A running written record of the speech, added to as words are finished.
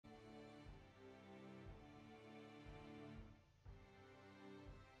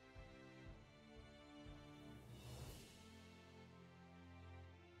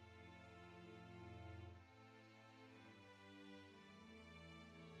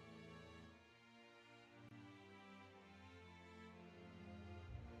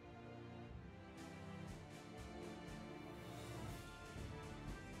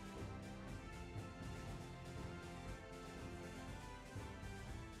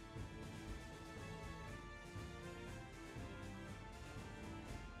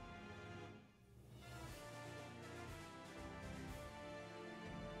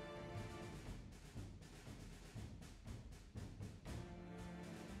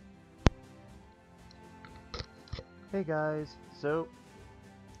Hey guys, so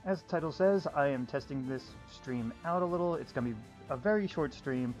as the title says, I am testing this stream out a little. It's going to be a very short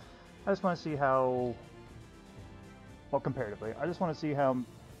stream. I just want to see how, well, comparatively, I just want to see how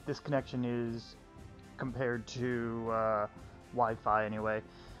this connection is compared to Wi-Fi anyway.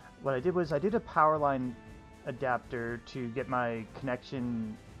 What I did was I did a power line adapter to get my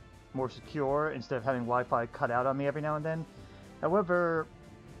connection more secure instead of having Wi-Fi cut out on me every now and then. However,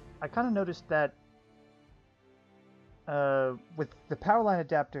 I kind of noticed that with the power line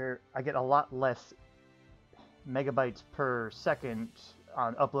adapter, I get a lot less megabytes per second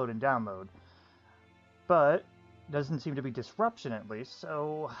on upload and download. But doesn't seem to be disruption at least,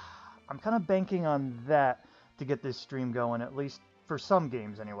 so I'm kind of banking on that to get this stream going, at least for some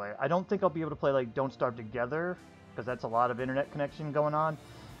games anyway. I don't think I'll be able to play like Don't Starve Together, because that's a lot of internet connection going on.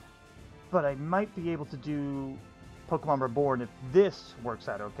 But I might be able to do Pokemon Reborn if this works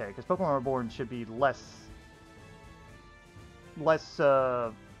out okay, because Pokemon Reborn should be less, what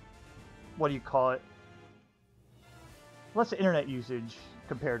do you call it? Less internet usage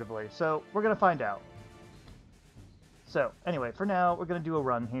comparatively. So we're gonna find out. So anyway, for now we're gonna do a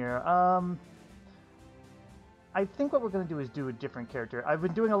run here. I think what we're gonna do is do a different character. I've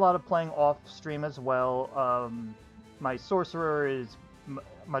been doing a lot of playing off stream as well. My sorcerer is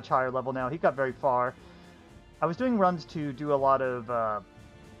much higher level now. He got very far. I was doing runs to do a lot of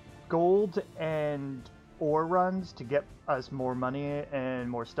gold and ore runs to get us more money and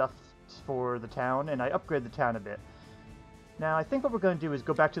more stuff for the town, and I upgraded the town a bit. Now I think what we're going to do is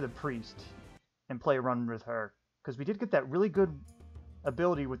go back to the priest and play a run with her, because we did get that really good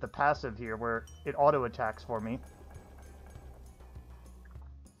ability with the passive here where it auto attacks for me.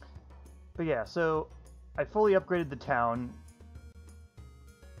 But yeah, so I fully upgraded the town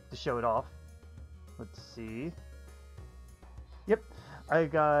to show it off. Let's see. Yep, I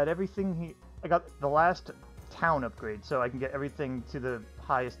got everything here. I got the last town upgrade, so I can get everything to the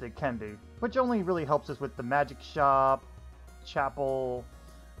highest it can be, which only really helps us with the magic shop, chapel,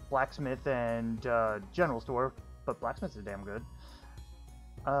 blacksmith, and general store, but blacksmith is damn good.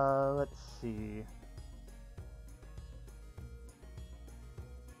 Let's see.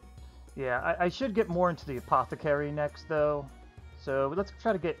 Yeah, I should get more into the apothecary next, though. So let's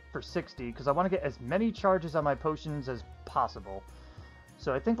try to get for 60, because I want to get as many charges on my potions as possible.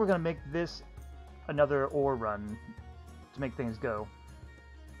 So I think we're going to make this another ore run to make things go.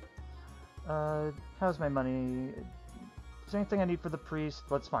 How's my money? Is there anything I need for the priest?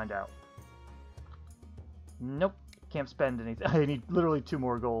 Let's find out. Nope, can't spend anything. I need literally 2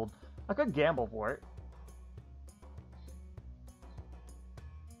 more gold. I could gamble for it.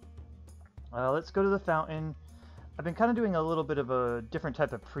 Let's go to the fountain. I've been kind of doing a little bit of a different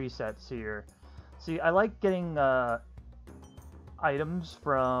type of presets here. See, I like getting items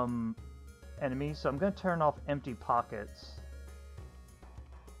from enemies, so I'm going to turn off empty pockets.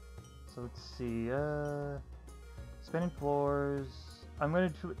 So let's see, spinning floors. I'm going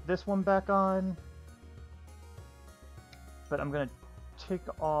to put this one back on, but I'm going to take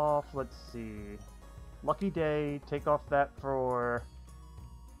off, let's see, Lucky Day, take off that for,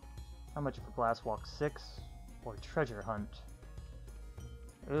 how much for Glass Walk, 6? Or Treasure Hunt.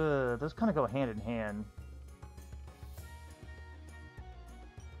 Ugh, those kind of go hand in hand.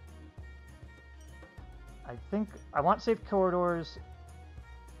 I think I want safe corridors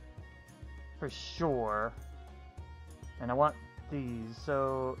for sure, and I want these,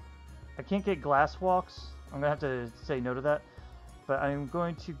 so I can't get glass walks. I'm gonna have to say no to that, but I'm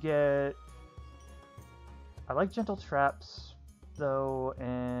going to get, I like gentle traps though,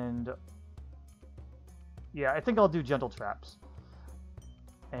 and yeah, I think I'll do gentle traps,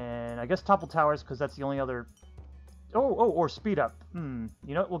 and I guess topple towers, because that's the only other. Or speed up. You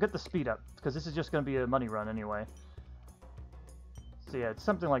know what? We'll get the speed up, because this is just going to be a money run anyway. So yeah, it's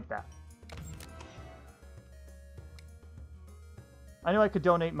something like that. I know I could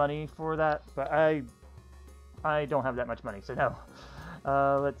donate money for that, but I don't have that much money, so no.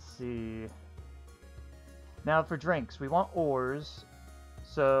 Let's see. Now for drinks, we want ores,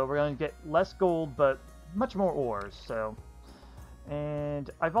 so we're going to get less gold, but much more ores, so.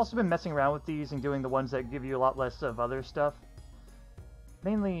 And I've also been messing around with these and doing the ones that give you a lot less of other stuff.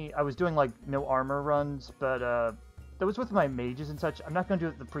 Mainly, I was doing like no armor runs, but that was with my mages and such. I'm not going to do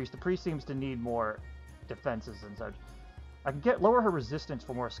it with the priest. The priest seems to need more defenses and such. I can lower her resistance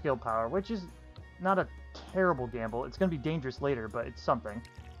for more skill power, which is not a terrible gamble. It's going to be dangerous later, but it's something.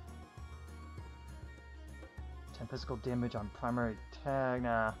 10 physical damage on primary tag,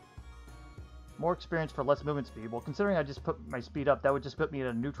 nah. More experience for less movement speed. Well, considering I just put my speed up, that would just put me at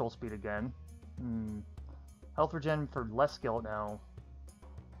a neutral speed again. Health regen for less skill now.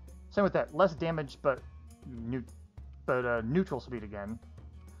 Same with that. Less damage, but but neutral speed again.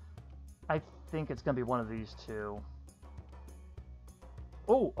 I think it's gonna be one of these two.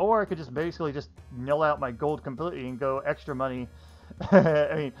 Oh, or I could just basically just null out my gold completely and go extra money.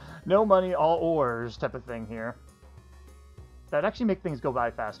 I mean, no money, all ores type of thing here. That'd actually make things go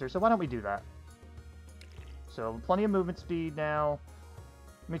by faster, so why don't we do that? So, plenty of movement speed now.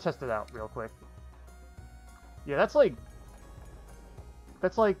 Let me test it out real quick. Yeah, that's like...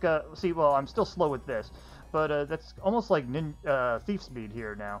 see, well, I'm still slow with this, but that's almost like thief speed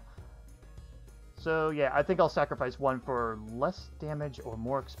here now. So, yeah, I think I'll sacrifice one for less damage or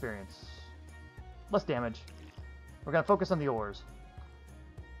more experience. Less damage. We're gonna focus on the ores.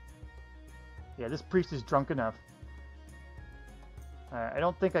 Yeah, this priest is drunk enough. I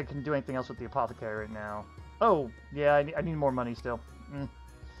don't think I can do anything else with the apothecary right now. Oh, yeah, I need more money still.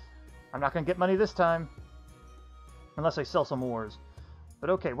 I'm not gonna get money this time. Unless I sell some ores. But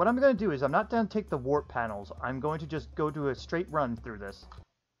okay, what I'm gonna do is I'm not gonna take the warp panels. I'm going to just go do a straight run through this.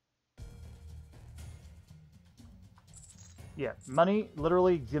 Yeah, money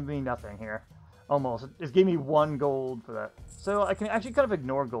literally give me nothing here. Almost. It gave me 1 gold for that. So I can actually kind of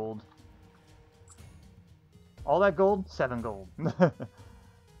ignore gold. All that gold? 7 gold.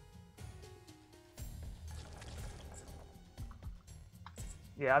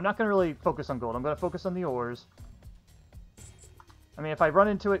 Yeah, I'm not going to really focus on gold. I'm going to focus on the ores. I mean, if I run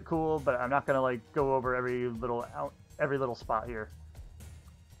into it, cool, but I'm not going to, like, go over every little spot here.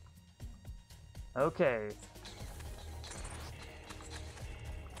 Okay.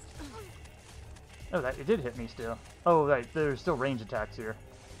 Oh, it did hit me still. Oh, right, there's still range attacks here.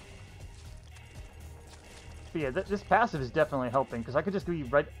 But yeah, this passive is definitely helping, because I could just be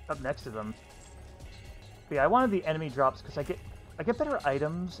right up next to them. But yeah, I wanted the enemy drops, because I get better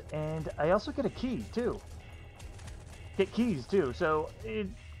items, and I also get a key, too. Get keys, too, so it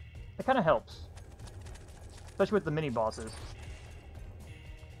kind of helps. Especially with the mini-bosses.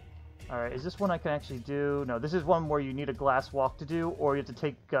 Alright, is this one I can actually do? No, this is one where you need a glass walk to do, or you have to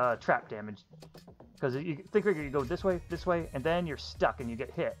take trap damage. Because you think you go this way, and then you're stuck and you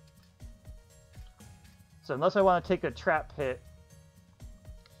get hit. So unless I want to take a trap hit...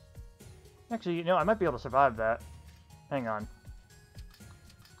 Actually, you know, I might be able to survive that. Hang on.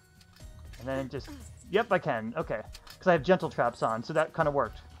 And then just... Yep, I can. Okay. Because I have gentle traps on, so that kind of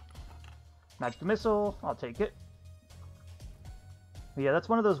worked. Magic missile, I'll take it. But yeah, that's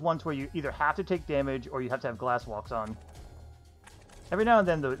one of those ones where you either have to take damage or you have to have glass walks on. Every now and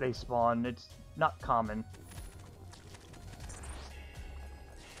then they spawn. It's not common.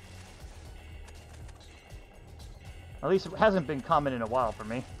 At least it hasn't been common in a while for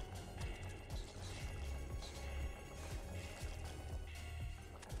me.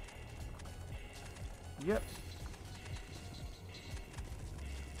 Yep.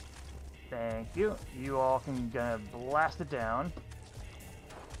 Thank you. You all can gonna blast it down.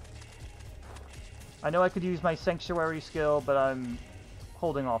 I know I could use my sanctuary skill, but I'm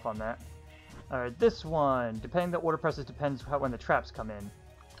holding off on that. Alright, this one. Depending on the order presses depends when the traps come in.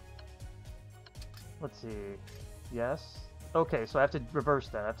 Let's see. Yes. Okay, so I have to reverse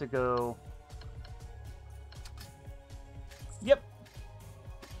that. I have to go... Yep.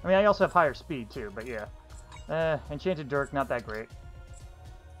 I mean, I also have higher speed, too, but yeah. Enchanted Dirk, not that great.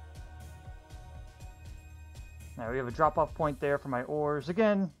 Now, we have a drop-off point there for my ores.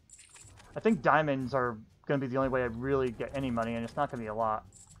 Again, I think diamonds are going to be the only way I really get any money, and it's not going to be a lot.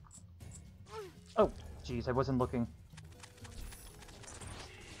 Oh, jeez, I wasn't looking.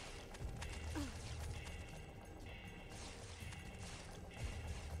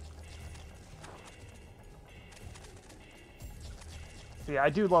 So yeah, I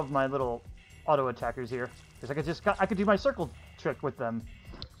do love my little auto attackers here, because I could do my circle trick with them.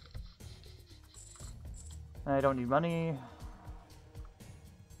 I don't need money.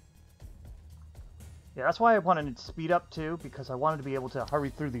 Yeah, that's why I wanted to speed up too, because I wanted to be able to hurry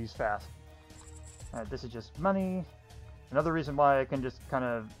through these fast. Alright, this is just money. Another reason why I can just kind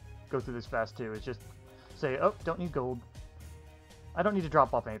of go through this fast too is just say, oh, don't need gold. I don't need to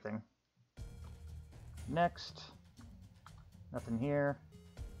drop off anything. Next. Nothing here.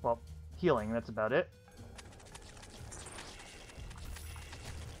 Well, healing, that's about it.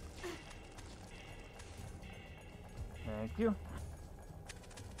 Thank you.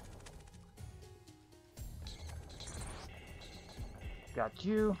 Got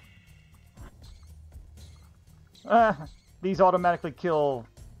you. Ah, these automatically kill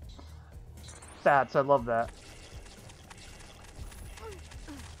stats. I love that.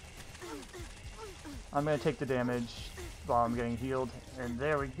 I'm gonna take the damage while I'm getting healed. And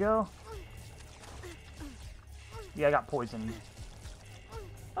there we go. Yeah, I got poisoned.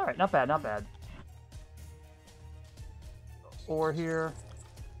 Alright, not bad, not bad. ore here.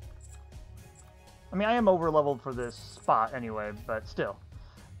 I mean, I am over-leveled for this spot anyway, but still.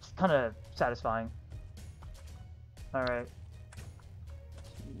 It's kind of satisfying. Alright.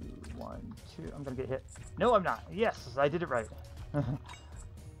 2, 1, 2. I'm gonna get hit. No, I'm not. Yes, I did it right.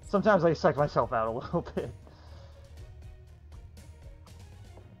 Sometimes I psych myself out a little bit.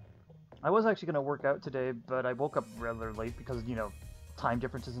 I was actually going to work out today, but I woke up rather late because, you know, time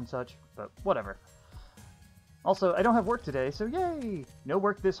differences and such, but whatever. Also, I don't have work today, so yay! No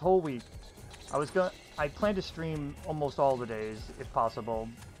work this whole week. I plan to stream almost all the days, if possible,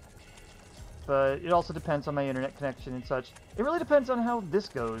 but it also depends on my internet connection and such. It really depends on how this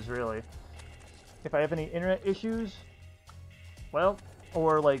goes, really. If I have any internet issues, well,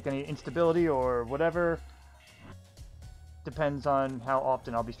 or like any instability or whatever, depends on how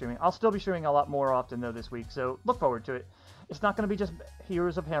often I'll be streaming. I'll still be streaming a lot more often, though, this week, so look forward to it. It's not going to be just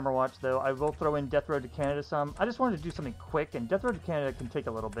Heroes of Hammerwatch, though. I will throw in Death Road to Canada some. I just wanted to do something quick, and Death Road to Canada can take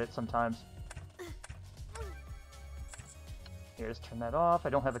a little bit sometimes. Here, just turn that off. I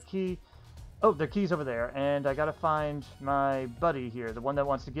don't have a key. Oh, the key's over there, and I gotta find my buddy here, the one that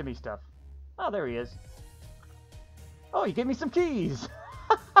wants to give me stuff. Oh, there he is. Oh, he gave me some keys!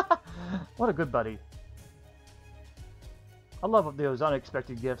 What a good buddy. I love those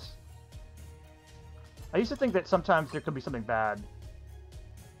unexpected gifts. I used to think that sometimes there could be something bad.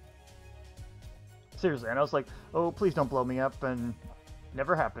 Seriously, and I was like, oh, please don't blow me up, and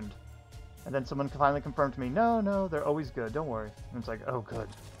never happened. And then someone finally confirmed to me, no, they're always good, don't worry. And it's like, oh, good.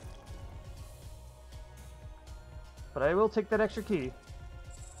 But I will take that extra key.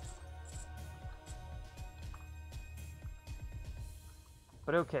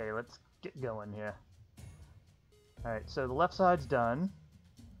 But okay, let's get going here. Alright, so the left side's done.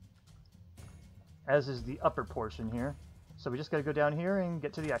 As is the upper portion here. So we just gotta go down here and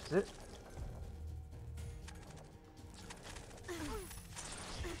get to the exit.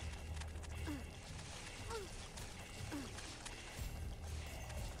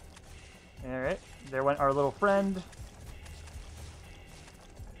 Alright, there went our little friend,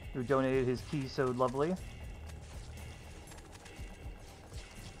 who donated his key so lovely.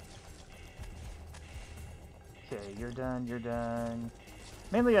 Okay, you're done, you're done.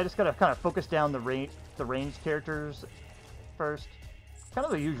 Mainly I just gotta kind of focus down the ranged characters first. Kind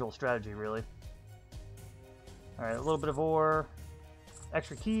of the usual strategy, really. Alright, a little bit of ore.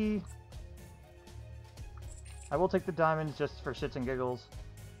 Extra key. I will take the diamonds just for shits and giggles.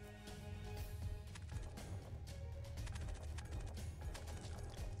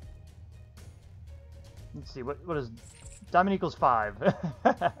 Let's see, what is... Diamond equals 5.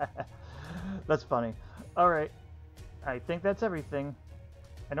 That's funny. Alright. I think that's everything.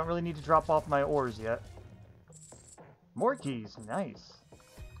 I don't really need to drop off my ores yet. More keys. Nice.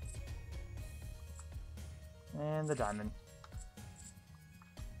 And the diamond.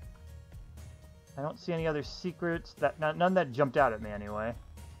 I don't see any other secrets. None that jumped out at me anyway.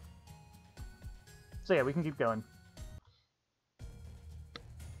 So yeah, we can keep going.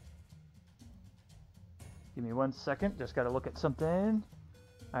 Give me 1 second. Just gotta look at something.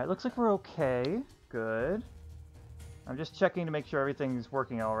 Alright, looks like we're okay. Good. I'm just checking to make sure everything's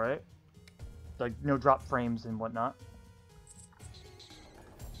working alright. Like, no drop frames and whatnot.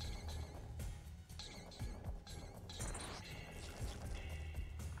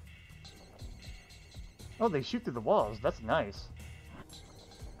 Oh, they shoot through the walls. That's nice.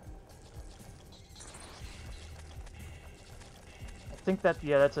 I think that,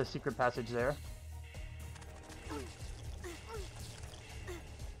 yeah, that's a secret passage there.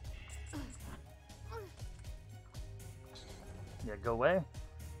 Yeah, go away.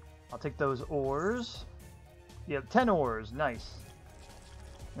 I'll take those ores. You have 10 ores. Nice.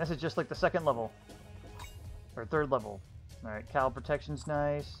 And this is just like the second level. Or third level. Alright, Cal protection's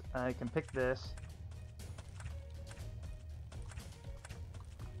nice. I can pick this.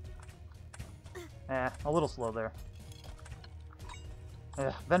 A little slow there.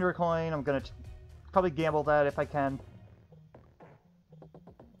 Vendor coin, I'm gonna probably gamble that if I can.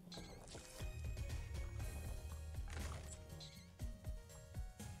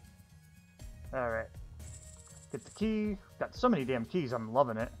 Alright. Get the key. Got so many damn keys, I'm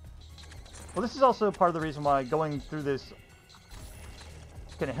loving it. Well, this is also part of the reason why going through this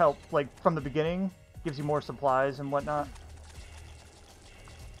can help, like, from the beginning. Gives you more supplies and whatnot.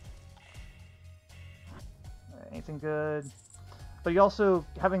 Anything good? But you also,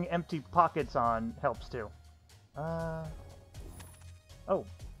 having empty pockets on helps too. Oh.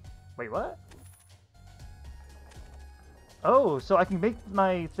 Wait, what? Oh, so I can make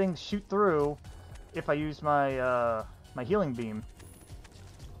my things shoot through if I use my, my healing beam.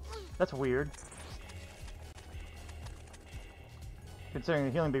 That's weird. considering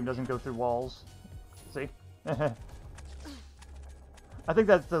the healing beam doesn't go through walls. See? I think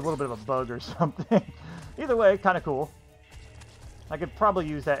that's a little bit of a bug or something. Either way, kind of cool. I could probably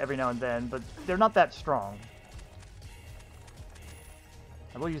use that every now and then, but they're not that strong.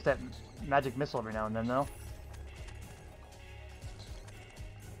 I will use that magic missile every now and then, though.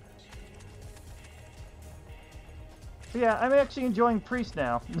 But yeah, I'm actually enjoying Priest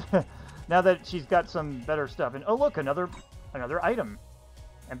now. Now that she's got some better stuff. And oh look, another item.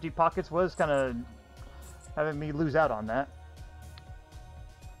 Empty Pockets was kind of having me lose out on that.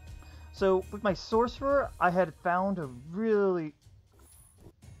 So with my Sorcerer, I had found a really...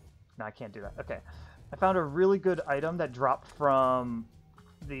 No, I can't do that. Okay. I found a really good item that dropped from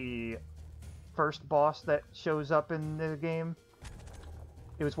the first boss that shows up in the game.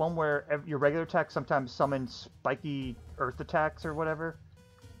 It was one where your regular attacks sometimes summon spiky earth attacks or whatever.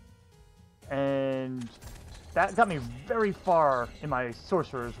 And that got me very far in my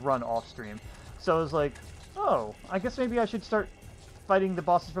Sorcerer's run off stream. So I was like, oh, I guess maybe I should start fighting the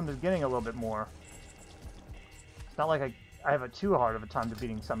bosses from the beginning a little bit more. It's not like I have too hard of a time to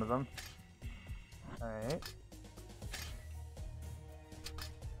beating some of them. Alright.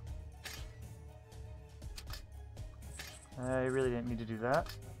 I really didn't need to do that.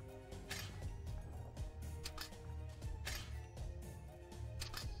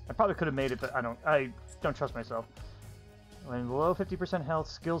 I probably could have made it, but I don't trust myself. When below 50% health,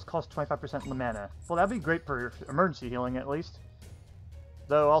 skills cost 25% mana. Well, that'd be great for emergency healing, at least.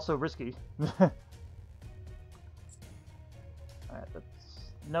 Though also risky. Alright,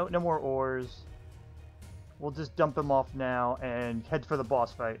 no more ores. We'll just dump them off now and head for the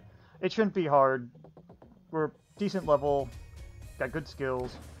boss fight. It shouldn't be hard. We're decent level, got good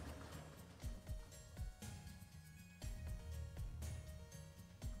skills.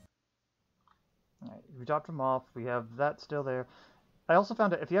 Alright, we dropped them off. We have that still there. I also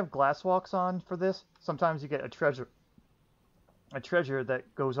found that if you have glass walks on for this, sometimes you get a treasure that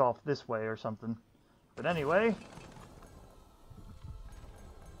goes off this way or something. But anyway,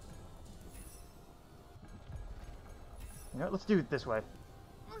 you know, let's do it this way.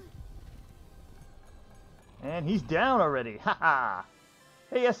 And he's down already. Haha.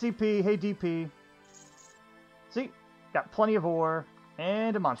 Hey SCP, hey DP. See, got plenty of ore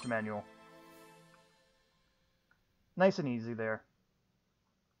and a monster manual. Nice and easy there.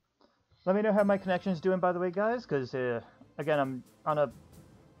 Let me know how my connection's doing, by the way, guys, because again, I'm on a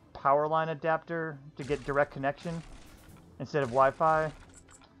power line adapter to get direct connection instead of Wi-Fi.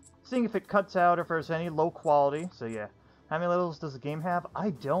 Seeing if it cuts out or if there's any low quality. So yeah, how many levels does the game have?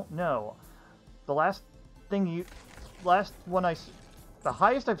 I don't know. The the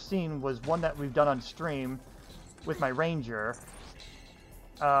highest I've seen was one that we've done on stream with my Ranger.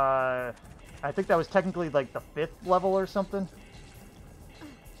 I think that was technically like the 5th level or something.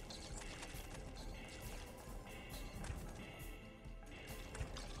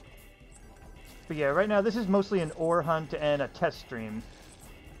 But yeah, right now this is mostly an ore hunt and a test stream.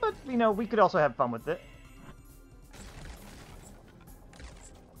 But, you know, we could also have fun with it.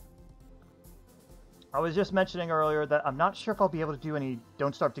 I was just mentioning earlier that I'm not sure if I'll be able to do any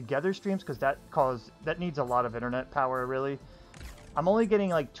Don't Starve Together streams, because that needs a lot of internet power, really. I'm only getting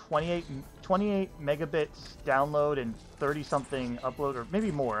like 28 megabits download and 30-something upload, or maybe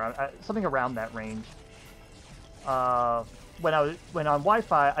more, something around that range. When on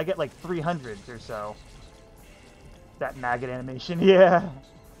Wi-Fi, I get like 300 or so. That maggot animation, yeah.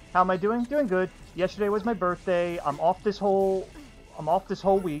 How am I doing? Doing good. Yesterday was my birthday. I'm off this whole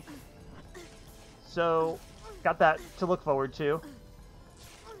week. So, got that to look forward to.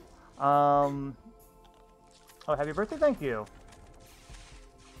 Oh, happy birthday! Thank you.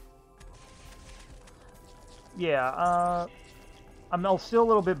 Yeah, I'm still a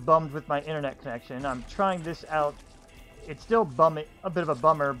little bit bummed with my internet connection. I'm trying this out. It's still a bit of a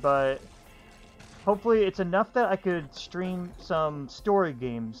bummer, but hopefully it's enough that I could stream some story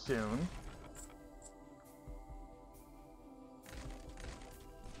games soon.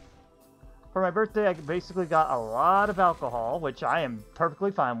 For my birthday, I basically got a lot of alcohol, which I am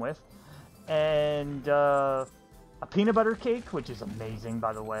perfectly fine with, and a peanut butter cake, which is amazing,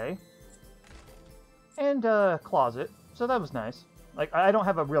 by the way, and a closet, so that was nice. Like, I don't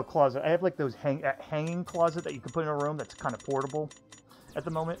have a real closet. I have, like, those hanging closet that you can put in a room that's kind of portable at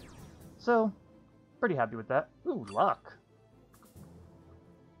the moment. So, pretty happy with that. Ooh, luck.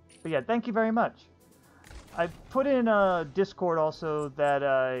 But yeah, thank you very much. I put in Discord also that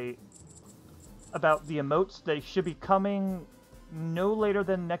about the emotes. They should be coming no later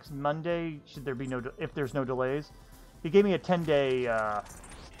than next Monday, if there's no delays. He gave me a 10-day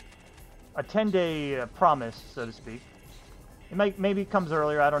promise, so to speak. Maybe it comes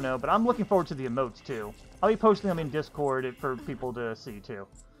earlier, I don't know, but I'm looking forward to the emotes too. I'll be posting them in Discord for people to see too.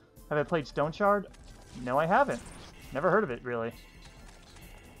 Have I played Stone Shard? No, I haven't. Never heard of it, really.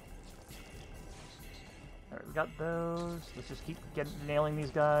 Alright, we got those. Let's just keep nailing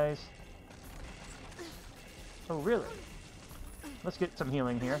these guys. Oh, really? Let's get some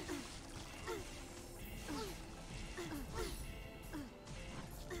healing here.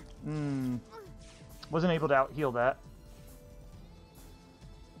 Wasn't able to out-heal that.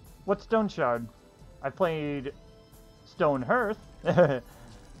 What's Stone Shard? I played Stone Hearth. That'd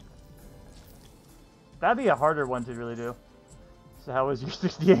be a harder one to really do. So how was your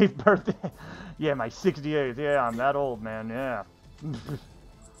 68th birthday? Yeah, my 68th. Yeah, I'm that old, man. Yeah.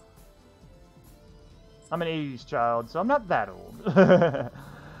 I'm an 80s child, so I'm not that old.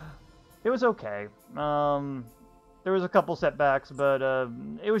 It was okay. There was a couple setbacks, but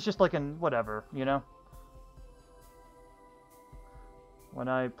it was just like an whatever, you know? When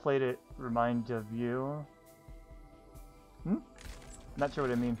I played it, remind of you. Not sure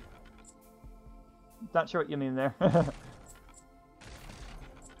what I mean. Not sure what you mean there.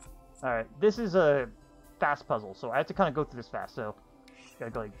 Alright, this is a fast puzzle, so I have to kind of go through this fast, so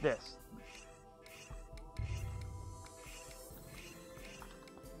gotta go like this.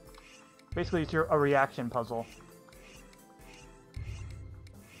 Basically, it's a reaction puzzle.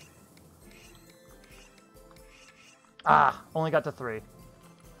 Ah, only got to 3.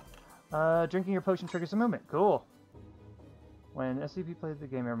 Drinking your potion triggers a movement. Cool. When SCP played the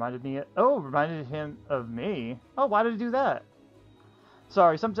game, it reminded me... reminded him of me? Oh, why did it do that?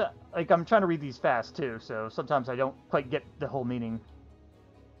 Sorry, sometimes... Like, I'm trying to read these fast, too, so sometimes I don't quite get the whole meaning.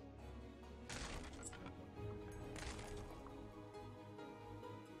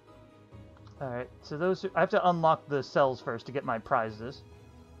 Alright, so those... I have to unlock the cells first to get my prizes.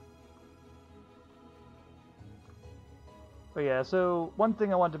 But yeah, so one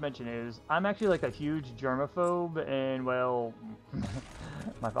thing I wanted to mention is, I'm actually like a huge germaphobe, and well,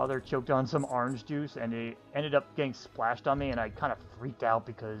 my father choked on some orange juice, and it ended up getting splashed on me, and I kind of freaked out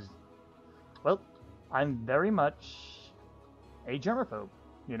because, well, I'm very much a germaphobe,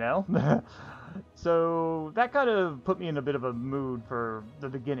 you know? So that kind of put me in a bit of a mood for the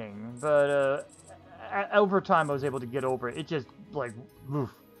beginning, but over time I was able to get over it. It just, like,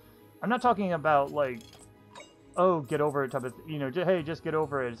 oof. I'm not talking about, like, oh, get over it type of, you know, hey, just get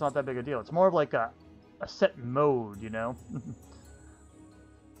over it, it's not that big a deal. It's more of like a set mode, you know?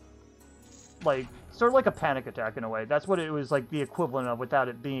 Like, sort of like a panic attack in a way. That's what it was like the equivalent of without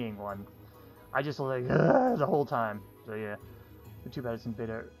it being one. I just was like, the whole time. So yeah, too bad it's in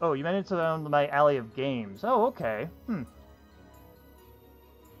beta. Oh, you meant it's around my alley of games. Oh, okay.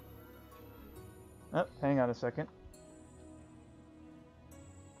 Oh, hang on a second.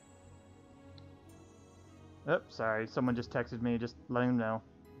 Oh, sorry. Someone just texted me, just letting them know.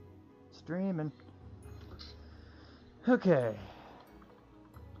 Streaming. Okay.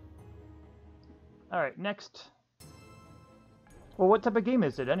 Alright, next. Well, what type of game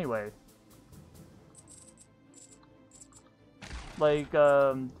is it, anyway? Like,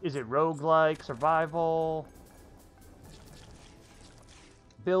 is it roguelike, survival,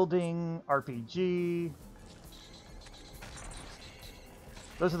 building, RPG?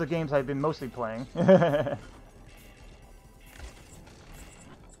 Those are the games I've been mostly playing. But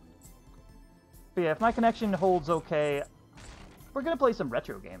yeah, if my connection holds okay, we're gonna play some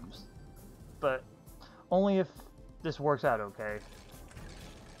retro games. But only if this works out okay.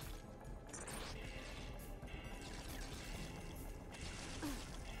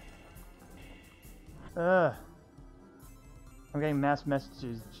 I'm getting mass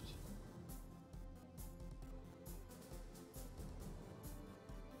messages.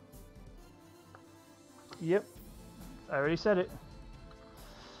 Yep, I already said it.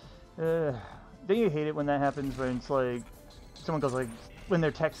 Don't you hate it when that happens? When it's like someone goes like, when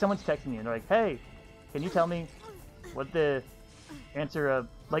someone's texting you and they're like, "Hey, can you tell me what the answer of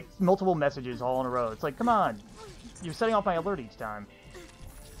like multiple messages all in a row?" It's like, come on, you're setting off my alert each time.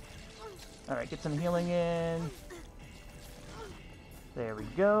 All right, get some healing in. There we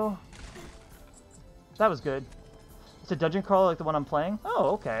go. That was good. It's a dungeon crawler like the one I'm playing.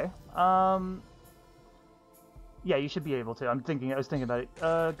 Oh, okay. Yeah, you should be able to. I was thinking about it.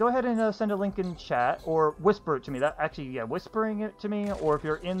 Go ahead and send a link in chat, or whisper it to me. That actually, yeah, whispering it to me, or if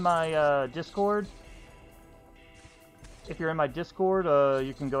you're in my Discord. If you're in my Discord,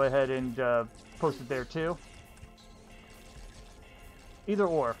 you can go ahead and post it there too. Either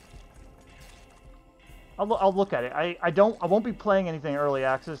or. I'll look at it. I won't be playing anything early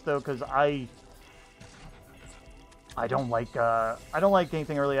access though, because I don't like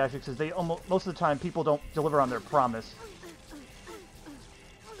anything early access because they most of the time people don't deliver on their promise.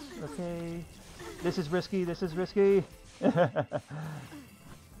 Okay. This is risky, this is risky.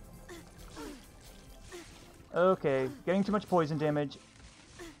 Okay, getting too much poison damage.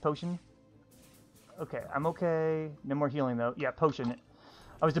 Potion? Okay, I'm okay. No more healing though. Yeah, potion.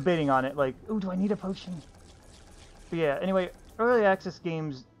 I was debating on it, like, ooh, do I need a potion? But yeah, anyway, early access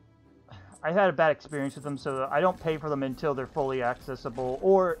games, I had a bad experience with them, so I don't pay for them until they're fully accessible.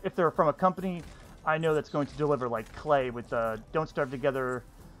 Or if they're from a company I know that's going to deliver, like Clay with Don't Starve Together.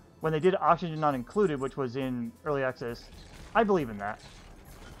 When they did Oxygen Not Included, which was in early access, I believe in that.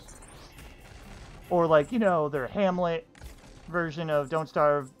 Or like, you know, their Hamlet version of Don't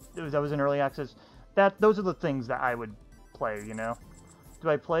Starve that was in early access. Those are the things that I would play, you know. Do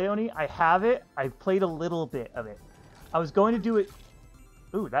I play Oni? I have it. I've played a little bit of it. I was going to do it...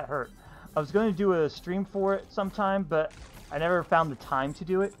 Ooh, that hurt. I was going to do a stream for it sometime, but I never found the time to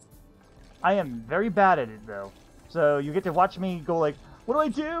do it. I am very bad at it, though. So you get to watch me go like, what do I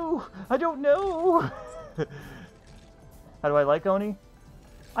do? I don't know! How do I like Oni?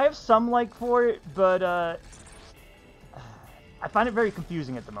 I have some like for it, but I find it very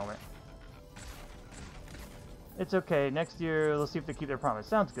confusing at the moment. It's okay. Next year, let's see if they keep their promise.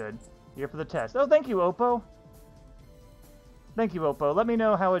 Sounds good. Here for the test. Oh, thank you, Oppo. Thank you, Oppo. Let me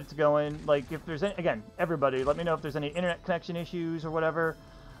know how it's going. Like, if there's any... Again, everybody, let me know if there's any internet connection issues or whatever.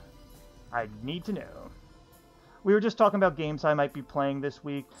 I need to know. We were just talking about games I might be playing this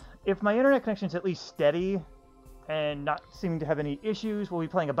week. If my internet connection's at least steady and not seeming to have any issues, we'll be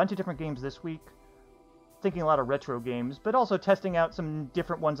playing a bunch of different games this week. Thinking a lot of retro games, but also testing out some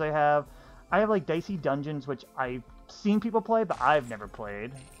different ones I have. I have like Dicey Dungeons, which I've seen people play, but I've never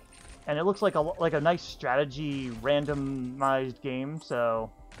played. And it looks like a nice strategy, randomized game,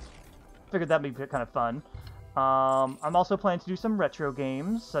 so figured that'd be kind of fun. I'm also planning to do some retro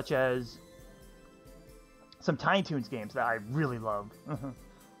games, such as some Tiny Toons games that I really love. You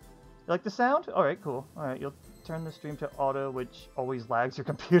like the sound? Alright, cool. Alright, you'll turn the stream to auto, which always lags your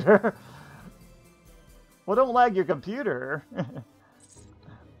computer. Well, don't lag your computer.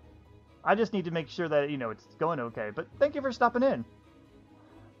 I just need to make sure that, you know, it's going okay. But thank you for stopping in.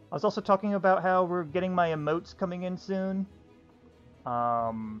 I was also talking about how we're getting my emotes coming in soon.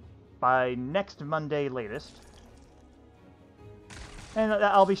 By next Monday latest. And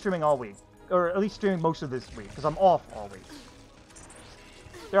I'll be streaming all week. Or at least streaming most of this week, because I'm off all week.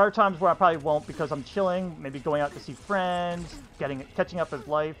 There are times where I probably won't because I'm chilling, maybe going out to see friends, catching up with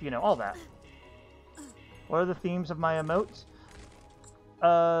life, you know, all that. What are the themes of my emotes?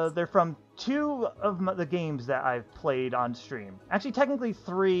 They're from 2 of the games that I've played on stream. Actually, technically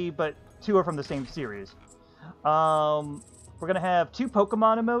 3, but 2 are from the same series. We're gonna have 2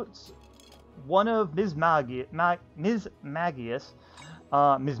 Pokemon emotes. One of Ms. Magius. Ms. Magius.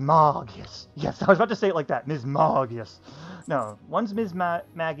 Yes, I was about to say it like that. Ms. Magius. No, one's Ms.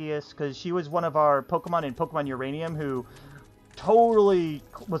 Magius, because she was one of our Pokemon in Pokemon Uranium who totally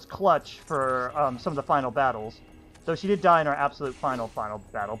was clutch for some of the final battles. Though she did die in our absolute final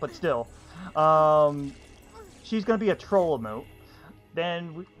battle, but still. She's going to be a troll emote.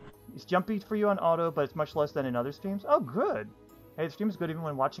 Then, it's jumpy for you on auto, but it's much less than in other streams. Oh, good. Hey, the stream is good even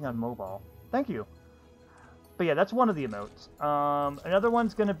when watching on mobile. Thank you. But yeah, that's one of the emotes. Another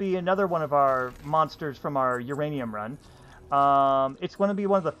one's going to be another one of our monsters from our Uranium run. It's going to be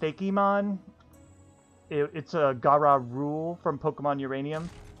one of the Fakemon. It's a Gara Rule from Pokemon Uranium.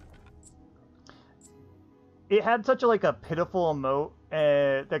 It had such a pitiful emote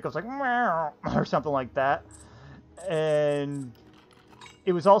that goes like meow or something like that. And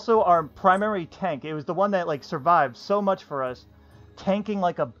it was also our primary tank. It was the one that survived so much for us, tanking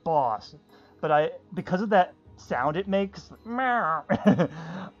like a boss. But because of that sound it makes, meow,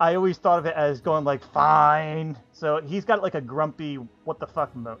 I always thought of it as going like fine. So he's got like a grumpy what the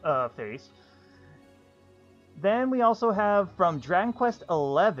fuck face. Then we also have from Dragon Quest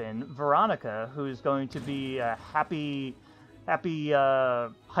XI, Veronica, who's going to be a happy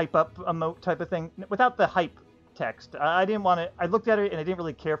hype up emote type of thing without the hype text. I didn't want it. I looked at it and I didn't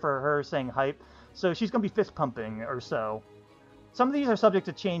really care for her saying hype. So she's going to be fist pumping or so. Some of these are subject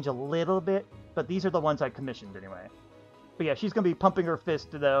to change a little bit, but these are the ones I commissioned anyway. But yeah, she's going to be pumping her fist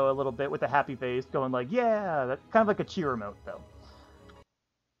though a little bit with a happy face, going like, yeah, that's kind of like a cheer emote though.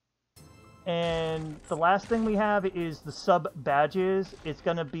 And the last thing we have is the sub badges. It's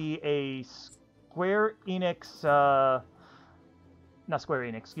going to be a Square Enix, not Square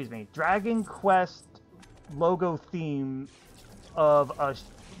Enix, excuse me, Dragon Quest logo theme of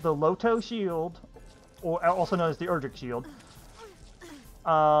the Loto Shield, or also known as the Erdrick Shield.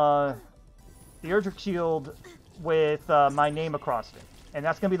 The Erdrick Shield with my name across it. And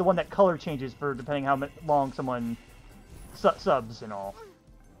that's going to be the one that color changes for depending how long someone subs and all.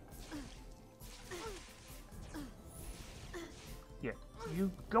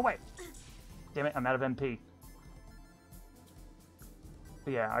 You go away. Damn it, I'm out of MP.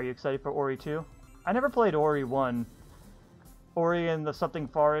 But yeah, are you excited for Ori 2? I never played Ori 1. Ori and the something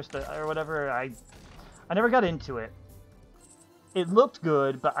forest or whatever. I never got into it. It looked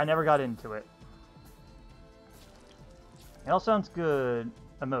good, but I never got into it. It all sounds good.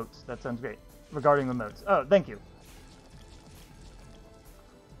 Emotes. That sounds great. Regarding emotes. Oh, thank you.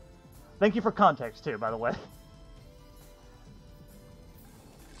 Thank you for context, too, by the way.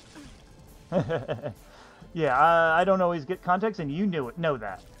 Yeah, I don't always get context, and you know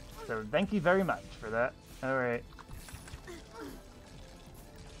that. So thank you very much for that. Alright.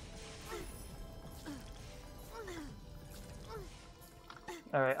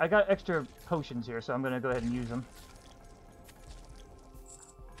 Alright, I got extra potions here, so I'm gonna go ahead and use them.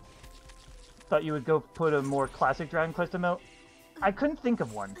 Thought you would go put a more classic Dragon Quest emote. I couldn't think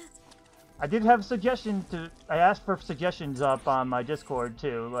of one. I did have suggestions I asked for suggestions up on my Discord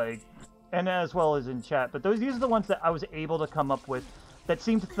too, like, and as well as in chat, but these are the ones that I was able to come up with that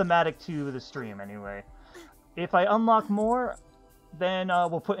seemed thematic to the stream anyway. If I unlock more, then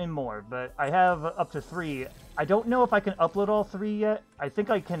we'll put in more, but I have up to 3. I don't know if I can upload all 3 yet. I think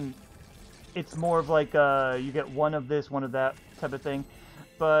I can. It's more of like you get one of this, one of that type of thing,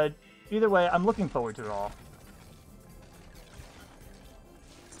 but either way, I'm looking forward to it all.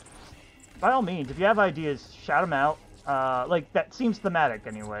 By all means, if you have ideas, shout them out. Like, that seems thematic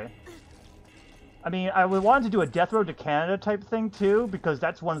anyway. I mean, I wanted to do a Death Road to Canada type thing too, because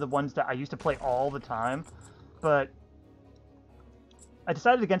that's one of the ones that I used to play all the time. But I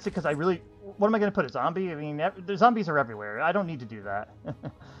decided against it because I really... What am I going to put, a zombie? I mean, the zombies are everywhere. I don't need to do that.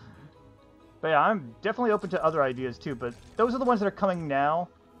 But yeah, I'm definitely open to other ideas too, but those are the ones that are coming now.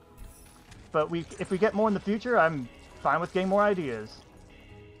 But if we get more in the future, I'm fine with getting more ideas.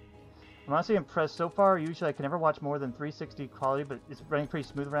 I'm honestly impressed so far. Usually I can never watch more than 360 quality, but it's running pretty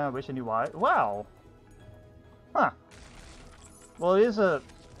smooth around. I wish I knew why. Wow! Huh. Well, it is a...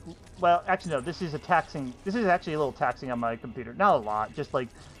 Well, actually, no. This is actually a little taxing on my computer. Not a lot. Just, like...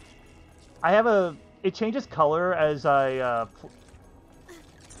 I have a... It changes color as I...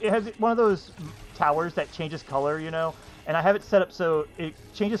 It has one of those towers that changes color, you know? And I have it set up so it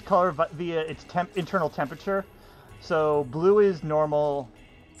changes color via its internal temperature. So, blue is normal...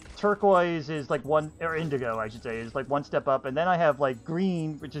 Turquoise is like or indigo, I should say, is like one step up, and then I have like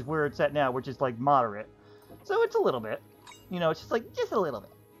green, which is where it's at now, which is like moderate. So it's a little bit, you know, it's just a little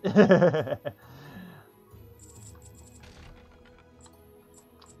bit.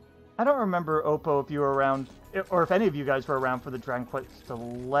 I don't remember, Oppo, if you were around, or if any of you guys were around for the Dragon Quest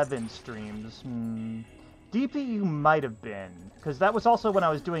 11 streams. DP, you might have been, because that was also when I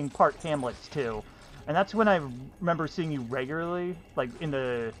was doing part Hamlets too, and that's when I remember seeing you regularly, like in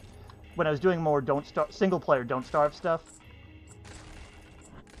the... When I was doing more single-player Don't Starve stuff.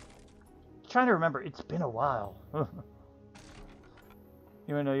 Trying to remember, it's been a while.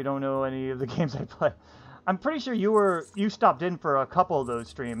 Even though you don't know any of the games I play. I'm pretty sure you stopped in for a couple of those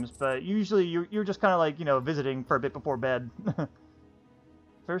streams, but usually you're just kind of like, you know, visiting for a bit before bed.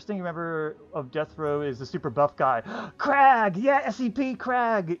 First thing you remember of Death Row is the super buff guy. Crag! Yeah, SCP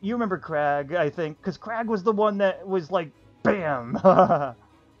Crag! You remember Crag, I think, because Crag was the one that was like, BAM!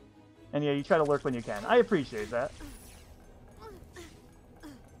 And yeah, you try to lurk when you can. I appreciate that.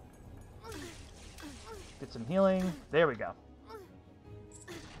 Get some healing. There we go.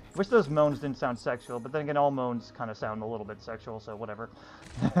 Wish those moans didn't sound sexual, but then again, all moans kind of sound a little bit sexual, so whatever.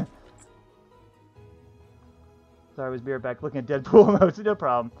 Sorry, I was back looking at Deadpool emotes. No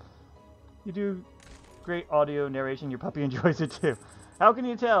problem. You do great audio narration. Your puppy enjoys it too. How can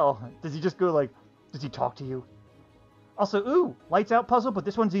you tell? Does he just go like... Does he talk to you? Also, ooh! Lights out puzzle, but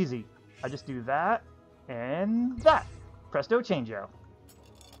this one's easy. I just do that, and that. Presto changeo.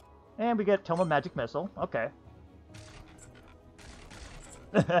 And we get Tome of Magic Missile. Okay.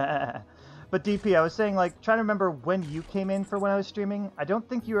 But DP, I was saying, like, trying to remember when you came in for when I was streaming. I don't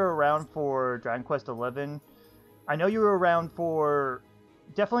think you were around for Dragon Quest 11. I know you were around for...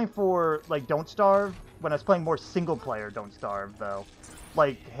 Definitely for, like, Don't Starve. When I was playing more single-player Don't Starve, though.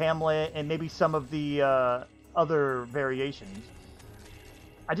 Like, Hamlet and maybe some of the, other variations.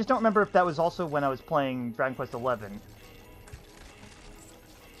 I just don't remember if that was also when I was playing Dragon Quest 11.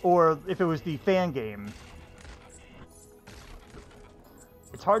 Or if it was the fan game.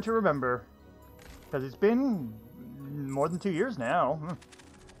 It's hard to remember. Because it's been more than 2 years now.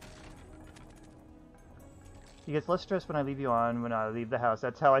 He gets less stressed when I leave you on when I leave the house.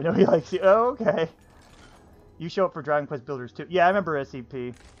 That's how I know he likes you. Oh, okay. You show up for Dragon Quest Builders too. Yeah, I remember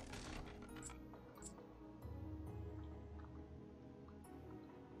SCP.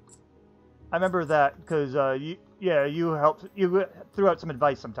 I remember that because yeah, you helped. You threw out some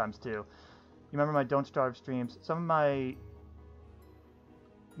advice sometimes too. You remember my Don't Starve streams? Some of my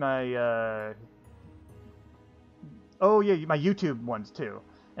oh yeah, my YouTube ones too,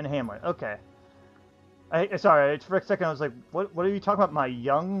 and Hamlet. Okay. Sorry, for a second I was like, what are you talking about? My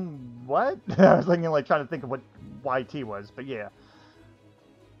young what? I was thinking, like, trying to think of what YT was, but yeah.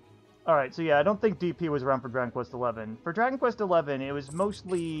 Alright, so yeah, I don't think DP was around for Dragon Quest XI. For Dragon Quest XI, it was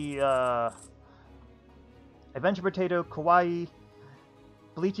mostly Adventure Potato, Kawaii,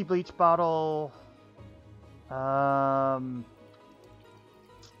 Bleachy Bleach Bottle, and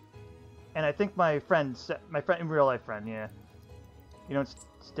I think my friend in real life friend, yeah. You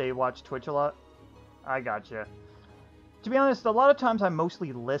don't watch Twitch a lot? I gotcha. To be honest, a lot of times I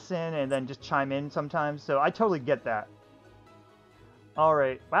mostly listen and then just chime in sometimes, so I totally get that.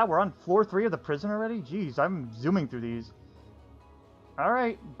 Alright. Wow, we're on floor 3 of the prison already? Jeez, I'm zooming through these.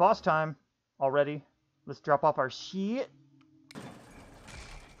 Alright, boss time already. Let's drop off our shit.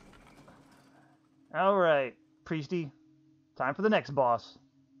 Alright, Priesty. Time for the next boss.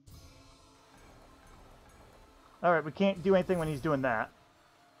 Alright, we can't do anything when he's doing that.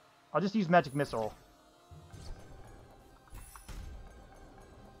 I'll just use Magic Missile.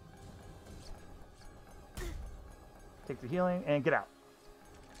 Take the healing and get out.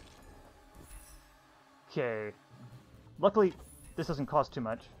 Okay. Luckily, this doesn't cost too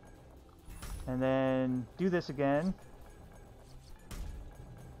much. And then do this again.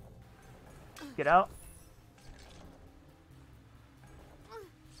 Get out.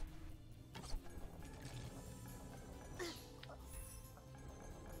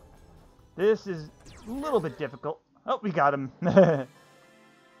 This is a little bit difficult. Oh, we got him.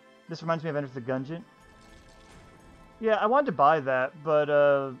 This reminds me of Enter the Gungeon. Yeah, I wanted to buy that, but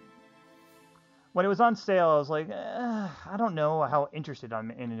when it was on sale, I was like, I don't know how interested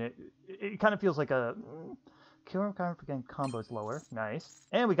I'm in it. It kind of feels like a kill requirement for getting combos lower. Nice.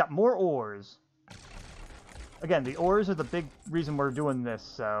 And we got more ores. Again, the ores are the big reason we're doing this,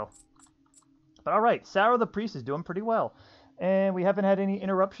 so. But alright, Sarah the Priest is doing pretty well. And we haven't had any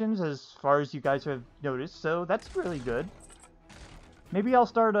interruptions as far as you guys have noticed, so that's really good. Maybe I'll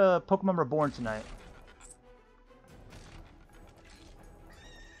start Pokemon Reborn tonight.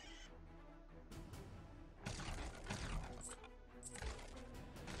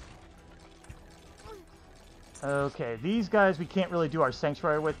 Okay, these guys we can't really do our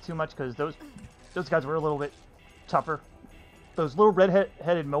Sanctuary with too much because those guys were a little bit tougher. Those little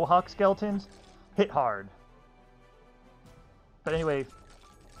red-headed Mohawk skeletons hit hard. But anyway,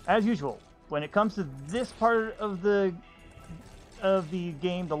 as usual, when it comes to this part of the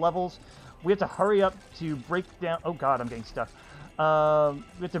game, the levels, we have to hurry up to break down. Oh God, I'm getting stuck. We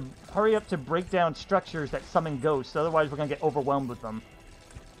have to hurry up to break down structures that summon ghosts. Otherwise, we're gonna get overwhelmed with them.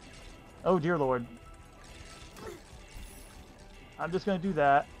 Oh dear Lord. I'm just going to do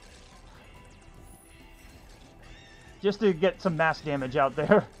that. Just to get some mass damage out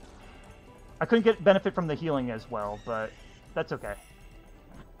there. I couldn't get benefit from the healing as well, but that's okay.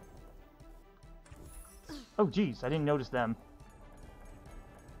 Oh, geez, I didn't notice them.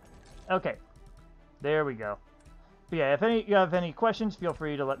 Okay. There we go. But yeah, if you have any questions, feel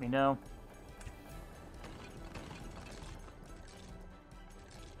free to let me know.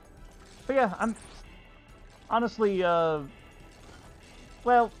 But yeah, I'm honestly,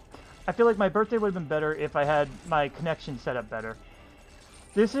 well, I feel like my birthday would have been better if I had my connection set up better.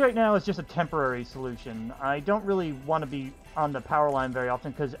 This right now is just a temporary solution. I don't really want to be on the power line very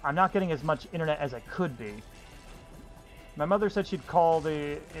often because I'm not getting as much internet as I could be. My mother said she'd call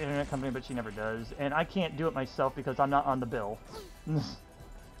the internet company, but she never does. And I can't do it myself because I'm not on the bill.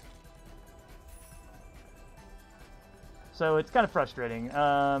 So it's kind of frustrating.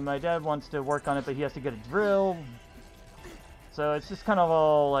 My dad wants to work on it, but he has to get a drill. So it's just kind of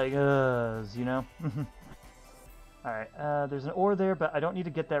all like, you know? Alright, there's an ore there, but I don't need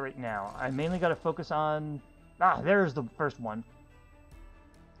to get that right now. I mainly got to focus on... Ah, there's the first one.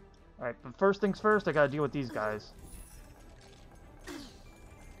 Alright, but first things first, I got to deal with these guys.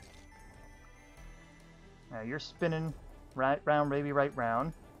 Alright, you're spinning right round, baby, right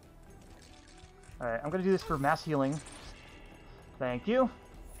round. Alright, I'm going to do this for mass healing. Thank you.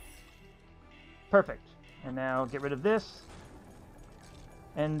 Perfect. And now get rid of this.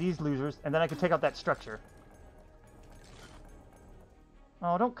 And these losers, and then I can take out that structure.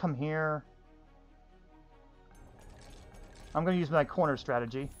 Oh, don't come here. I'm going to use my corner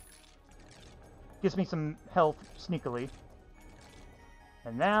strategy. Gives me some health sneakily.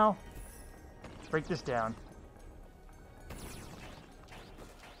 And now, break this down.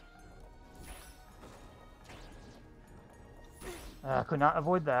 Could not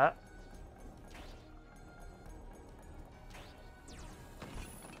avoid that.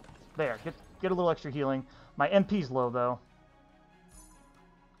 There, get a little extra healing. My MP's low, though.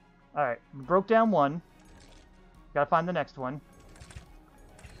 Alright, broke down one. Gotta find the next one.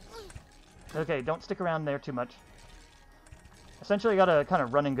 Okay, don't stick around there too much. Essentially, I gotta kind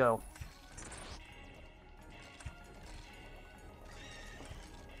of run and go.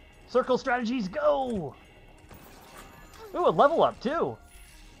 Circle strategies, go! Ooh, a level up, too!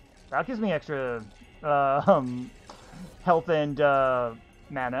 That gives me extra, health and,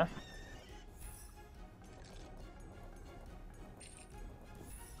 mana.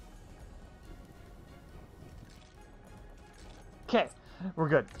 Okay, we're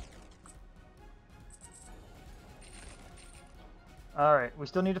good. Alright, we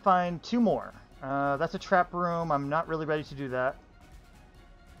still need to find 2 more. That's a trap room. I'm not really ready to do that.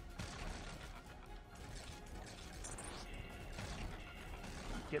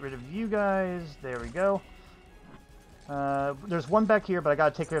 Get rid of you guys. There we go. There's one back here, but I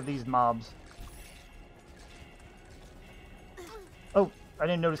gotta take care of these mobs. Oh, I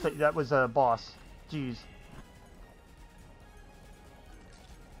didn't notice that that was a boss. Jeez.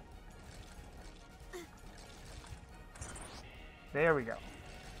 There we go.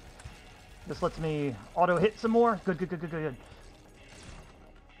 This lets me auto-hit some more. Good, good, good, good, good, good.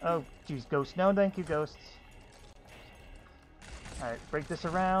 Oh, geez, ghosts. No, thank you, ghosts. Alright, break this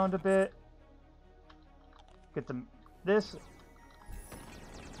around a bit. Get this.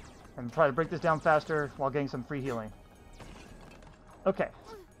 And try to break this down faster while getting some free healing. Okay.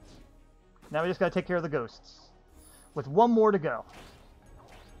 Now we just gotta take care of the ghosts. With one more to go.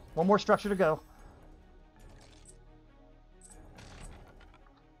 One more structure to go.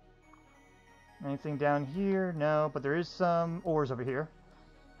 Anything down here? No, but there is some ores over here.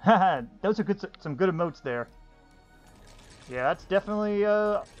 Haha, those are good, some good emotes there. Yeah, that's definitely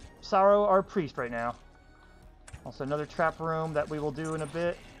Sorrow, our priest, right now. Also another trap room that we will do in a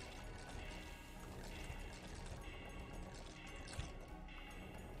bit.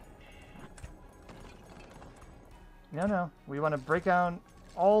 No, we want to break down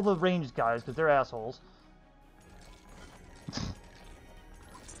all the ranged guys because they're assholes.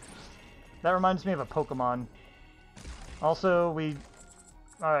 That reminds me of a Pokemon. Also,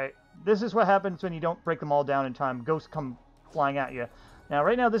 Alright, this is what happens when you don't break them all down in time. Ghosts come flying at you. Now,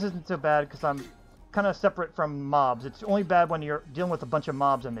 right now, this isn't so bad because I'm kind of separate from mobs. It's only bad when you're dealing with a bunch of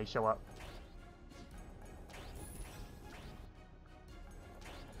mobs and they show up.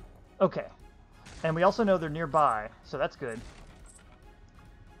 Okay. And we also know they're nearby, so that's good.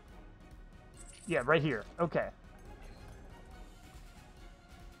 Yeah, right here. Okay.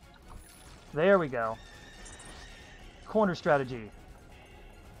 There we go. Corner strategy.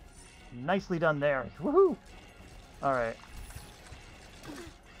 Nicely done there. Woohoo! Alright.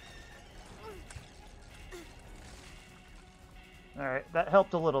 Alright, that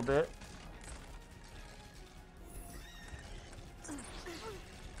helped a little bit.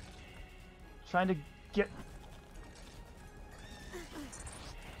 Trying to get...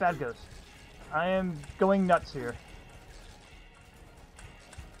 Bad ghost. I am going nuts here.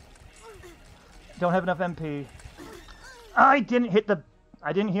 Don't have enough MP. I didn't hit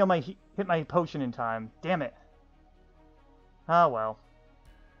my potion in time. Damn it. Oh well.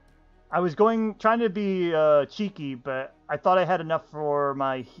 I was trying to be cheeky, but I thought I had enough for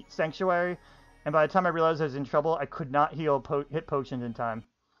my sanctuary, and by the time I realized I was in trouble, I could not hit potions in time.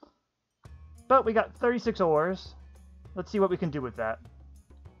 But we got 36 ores. Let's see what we can do with that.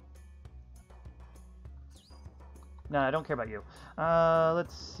 No, I don't care about you.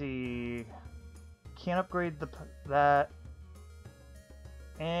 Let's see. Can't upgrade that.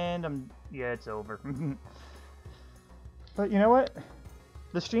 And yeah, it's over. But you know what?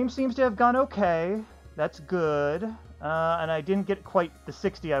 The stream seems to have gone okay. That's good. And I didn't get quite the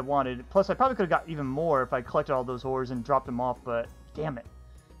 60 I wanted. Plus, I probably could have got even more if I collected all those ores and dropped them off, but damn it.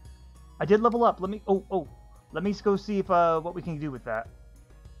 I did level up. Let me go see if what we can do with that.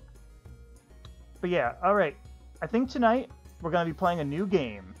 But yeah, alright. I think tonight we're going to be playing a new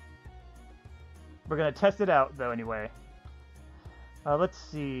game. We're going to test it out, though, anyway. Let's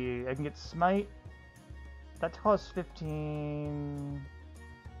see. I can get Smite. That costs 15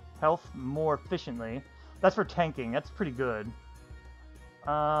 health more efficiently. That's for tanking. That's pretty good.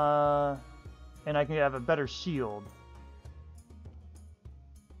 And I can have a better shield.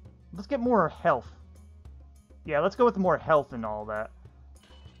 Let's get more health. Yeah, let's go with more health and all that.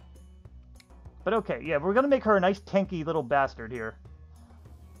 But okay, yeah, we're going to make her a nice tanky little bastard here.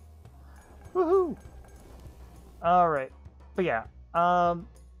 Woohoo! Alright. But yeah,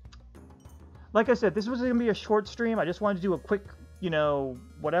 like I said, this was going to be a short stream. I just wanted to do a quick, you know,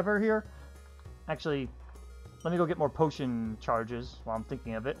 whatever here. Actually, let me go get more potion charges while I'm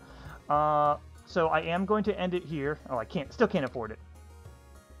thinking of it. So I am going to end it here. Oh, I still can't afford it.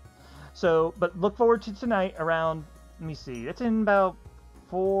 So, but look forward to tonight around, let me see, it's in about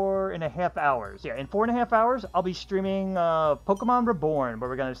 4.5 hours. Yeah, in 4.5 hours, I'll be streaming Pokemon Reborn, where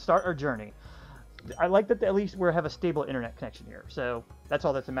we're going to start our journey. I like that at least we have a stable internet connection here, so that's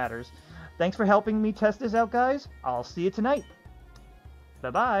all that matters. Thanks for helping me test this out, guys. I'll see you tonight.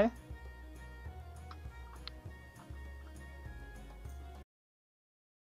 Bye-bye.